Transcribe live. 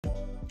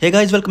Hey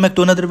guys, welcome back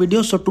to another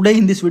video. So today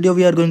in this video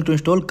we are going to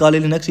install Kali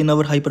Linux in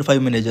our Hyper-V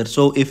Manager.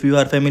 So if you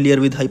are familiar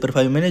with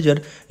Hyper-V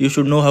Manager, you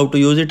should know how to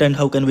use it and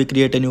how can we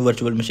create a new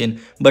virtual machine.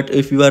 But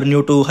if you are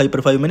new to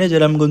Hyper-V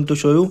Manager, I'm going to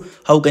show you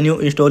how can you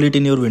install it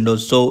in your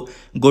Windows. So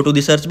go to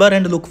the search bar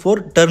and look for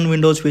turn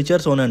Windows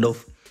features on and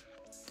off.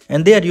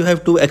 And there you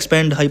have to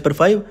expand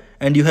Hyper-V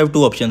and you have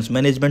two options,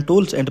 management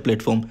tools and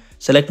platform.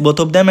 Select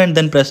both of them and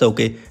then press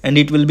OK and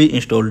it will be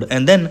installed,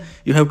 and then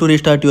you have to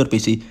restart your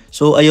PC.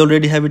 So I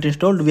already have it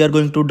installed. We are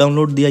going to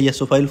download the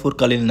ISO file for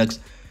Kali Linux.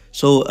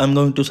 So I'm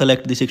going to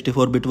select the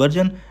 64-bit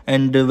version,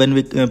 and when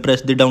we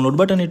press the download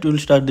button, it will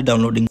start the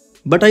downloading.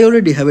 But I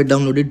already have it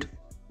downloaded.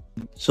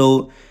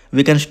 So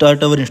we can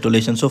start our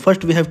installation. So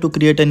first we have to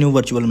create a new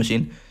virtual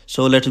machine.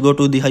 So let's go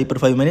to the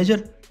Hyper-V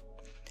Manager.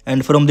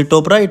 And from the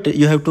top right,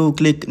 you have to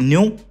click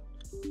new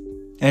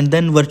and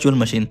then virtual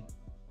machine.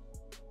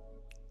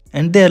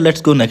 And there,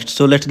 let's go next.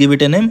 So let's give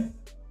it a name.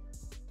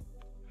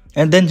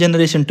 And then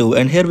generation 2.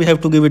 And here we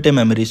have to give it a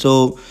memory.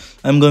 So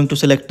I'm going to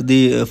select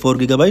the 4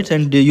 GB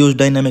and use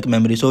dynamic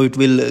memory. So it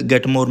will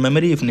get more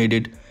memory if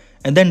needed.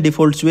 And then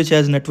default switch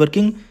as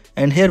networking.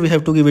 And here we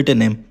have to give it a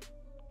name.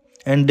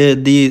 And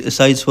the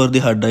size for the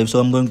hard drive. So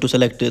I'm going to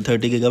select 30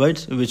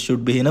 GB, which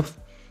should be enough.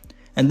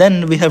 And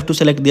then we have to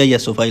select the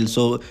ISO file.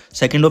 So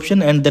second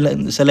option, and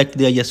then select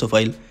the ISO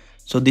file.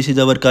 So this is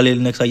our Kali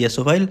Linux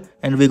ISO file,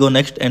 and we go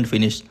next and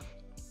finish.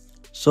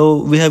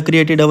 So we have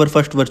created our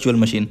first virtual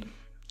machine,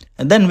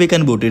 and then we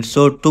can boot it.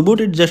 So to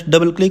boot it, just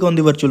double click on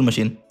the virtual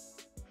machine.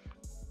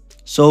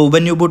 So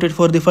when you boot it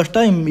for the first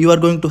time, you are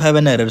going to have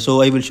an error.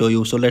 So I will show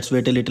you. So let's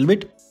wait a little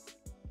bit.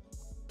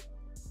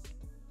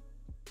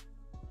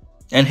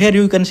 And here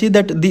you can see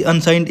that the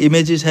unsigned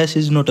images hash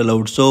is not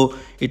allowed. So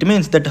it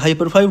means that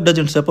Hyper-V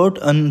doesn't support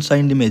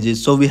unsigned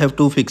images. So we have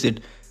to fix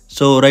it.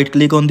 So right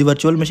click on the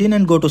virtual machine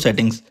and go to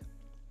settings.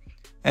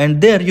 And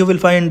there you will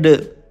find,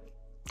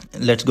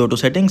 let's go to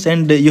settings,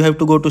 and you have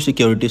to go to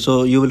security.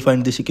 So you will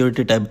find the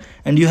security tab,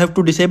 and you have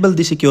to disable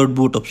the secured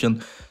boot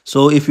option.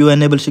 So if you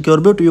enable secure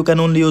boot, you can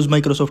only use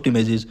Microsoft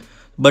images.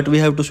 But we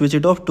have to switch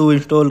it off to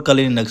install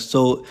Kali Linux.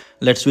 So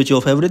let's switch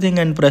off everything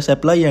and press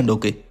apply and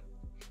OK.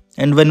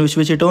 And when we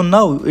switch it on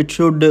now, it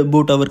should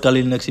boot our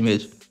Kali Linux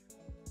image.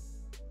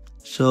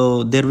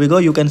 So there we go.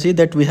 You can see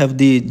that we have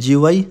the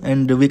GUI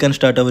and we can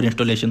start our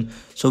installation.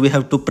 So we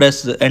have to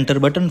press the enter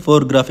button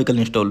for graphical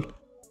install.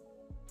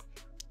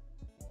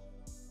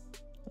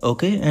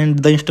 Okay, and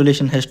the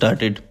installation has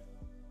started.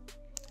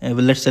 Well,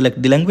 let's select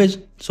the language.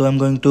 So I'm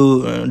going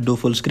to do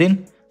full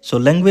screen. So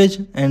language,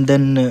 and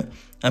then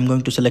I'm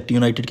going to select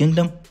United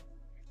Kingdom.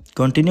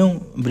 Continue,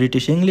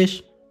 British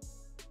English.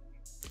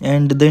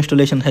 And the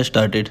installation has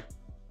started.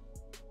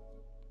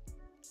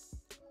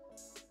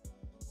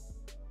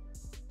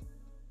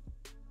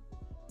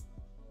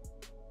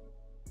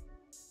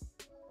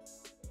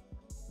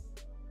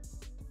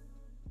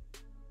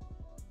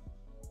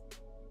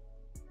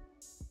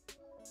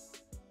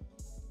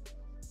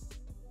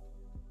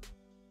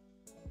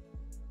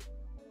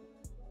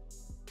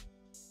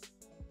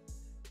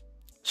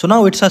 So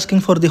now it's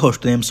asking for the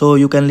host name. So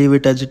you can leave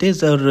it as it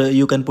is, or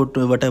you can put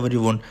whatever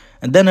you want,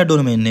 and then a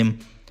domain name.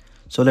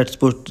 So let's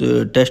put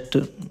test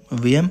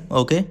VM.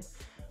 Okay,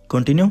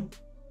 continue.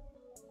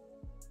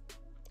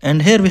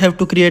 And here we have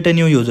to create a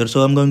new user.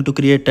 So I'm going to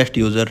create test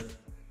user,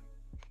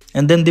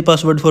 and then the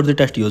password for the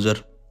test user.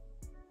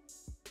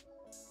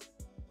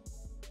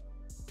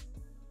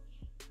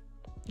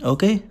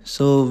 Okay,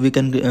 so we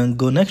can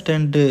go next,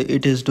 and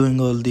it is doing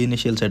all the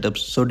initial setups.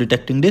 So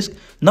detecting disk.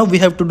 Now we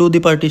have to do the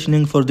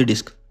partitioning for the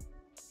disk.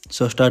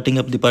 So starting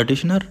up the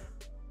partitioner.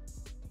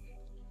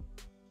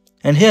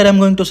 And here I'm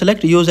going to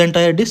select use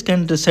entire disk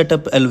and set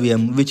up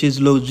LVM, which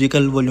is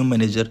logical volume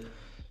manager.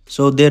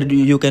 So there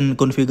you can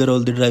configure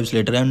all the drives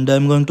later, and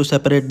I'm going to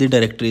separate the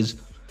directories.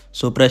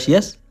 So press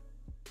yes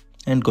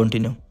and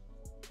continue.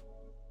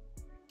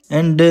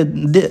 And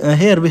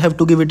here we have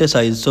to give it a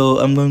size. So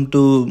I'm going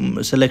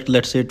to select,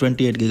 let's say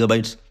 28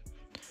 GB,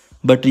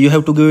 but you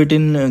have to give it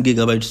in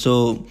gigabytes.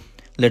 So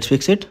let's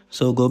fix it.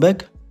 So go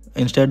back.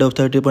 Instead of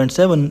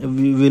 30.7,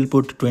 we will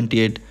put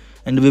 28,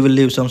 and we will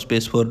leave some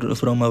space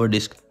from our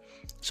disk.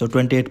 So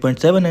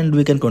 28.7, and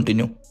we can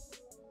continue.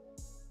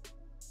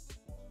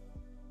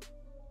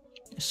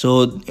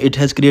 So it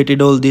has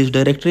created all these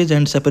directories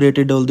and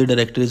separated all the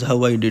directories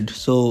how I did.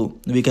 So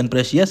we can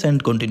press yes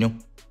and continue.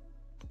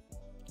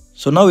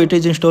 So now it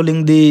is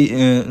installing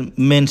the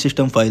main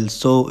system files.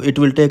 So it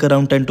will take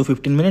around 10 to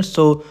 15 minutes.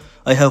 So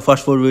I have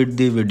fast forwarded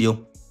the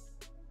video.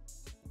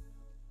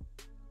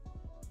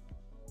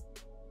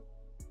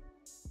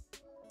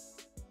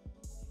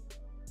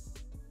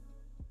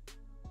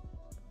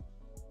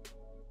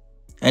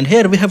 And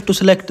here we have to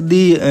select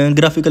the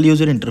graphical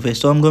user interface.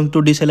 So I'm going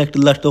to deselect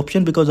the last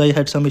option because I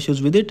had some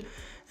issues with it.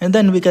 And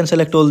then we can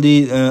select all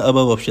the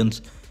above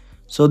options.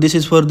 So this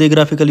is for the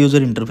graphical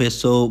user interface.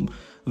 So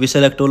we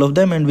select all of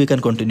them and we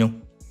can continue.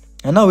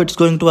 And now it's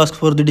going to ask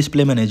for the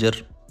display manager.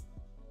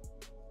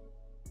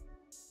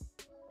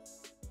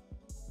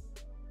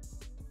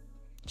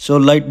 So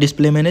light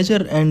display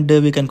manager, and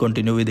we can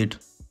continue with it.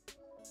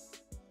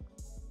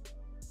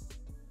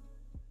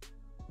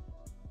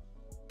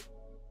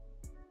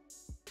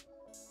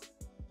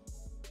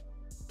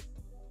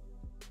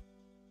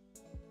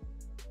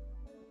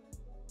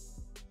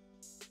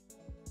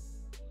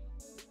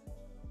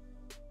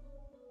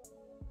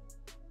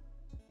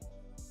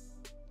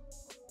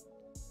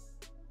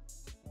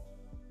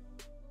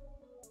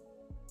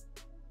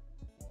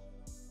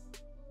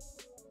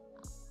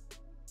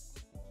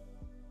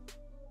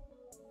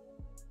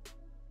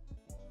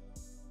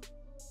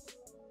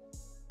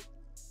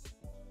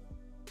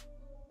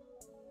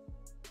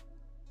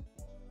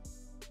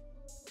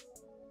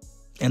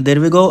 And there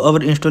we go,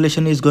 our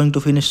installation is going to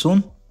finish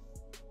soon.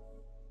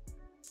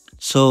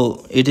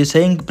 So it is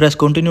saying press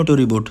continue to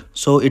reboot.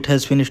 So it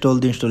has finished all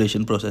the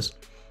installation process.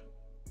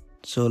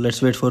 So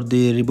let's wait for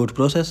the reboot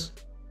process.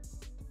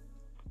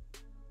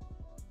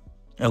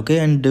 Okay,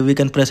 and we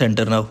can press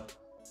enter now.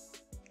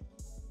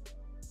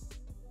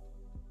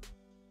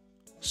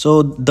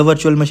 So the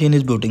virtual machine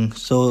is booting.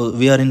 So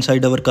we are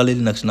inside our Kali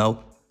Linux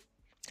now.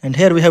 And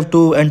here we have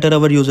to enter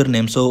our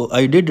username. So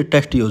I did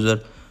test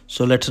user.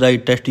 So let's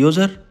write test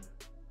user.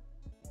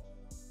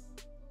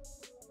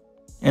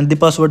 And the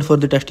password for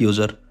the test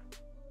user.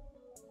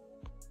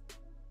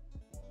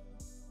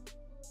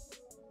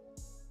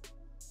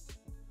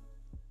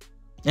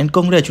 And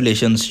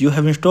congratulations, you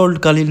have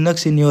installed Kali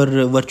Linux in your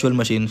virtual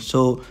machine.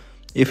 So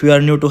if you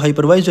are new to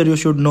Hypervisor, you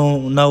should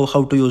know now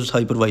how to use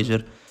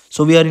Hypervisor.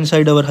 So we are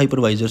inside our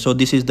Hypervisor. So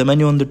this is the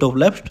menu on the top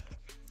left.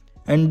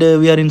 And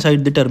we are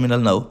inside the terminal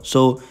now.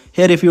 So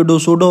here if you do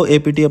sudo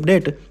apt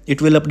update,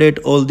 it will update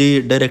all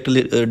the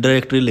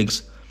directory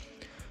links.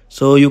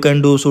 So you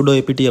can do sudo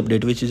apt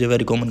update, which is a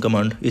very common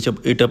command. It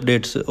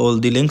updates all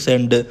the links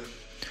and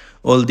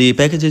all the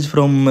packages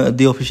from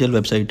the official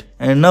website.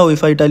 And now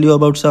if I tell you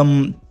about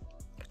some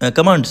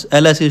commands,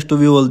 ls is to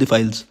view all the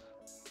files,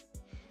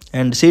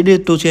 and cd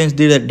to change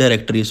the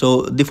directory.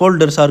 So the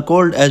folders are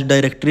called as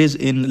directories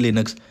in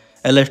Linux.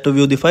 ls to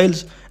view the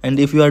files, and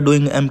if you are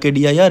doing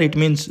mkdir, it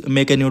means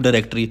make a new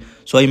directory.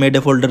 So I made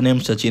a folder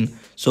named Sachin.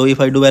 So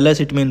if I do ls,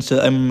 it means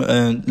I'm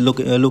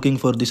looking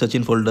for the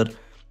Sachin folder.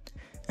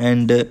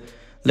 And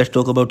let's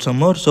talk about some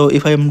more. So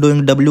if I am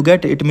doing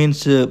wget, it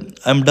means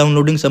I'm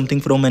downloading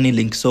something from any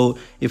link. So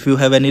if you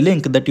have any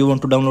link that you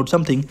want to download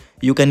something,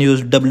 you can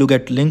use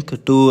wget link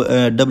to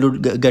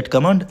wget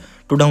command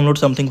to download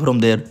something from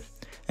there.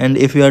 And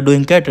if you are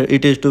doing cat,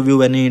 it is to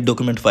view any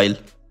document file.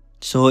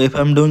 So if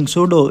I'm doing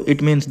sudo,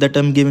 it means that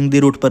I'm giving the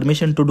root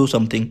permission to do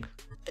something.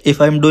 If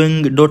I'm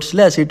doing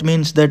 /, it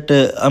means that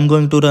I'm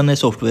going to run a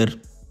software.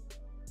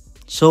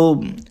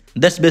 So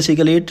that's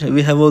basically it.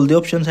 We have all the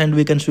options and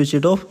we can switch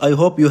it off. I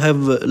hope you have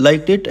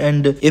liked it,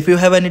 and if you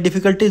have any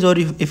difficulties or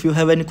if you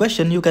have any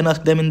question, you can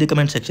ask them in the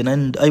comment section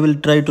and I will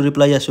try to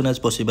reply as soon as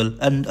possible.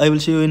 And I will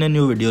see you in a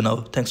new video now.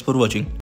 Thanks for watching.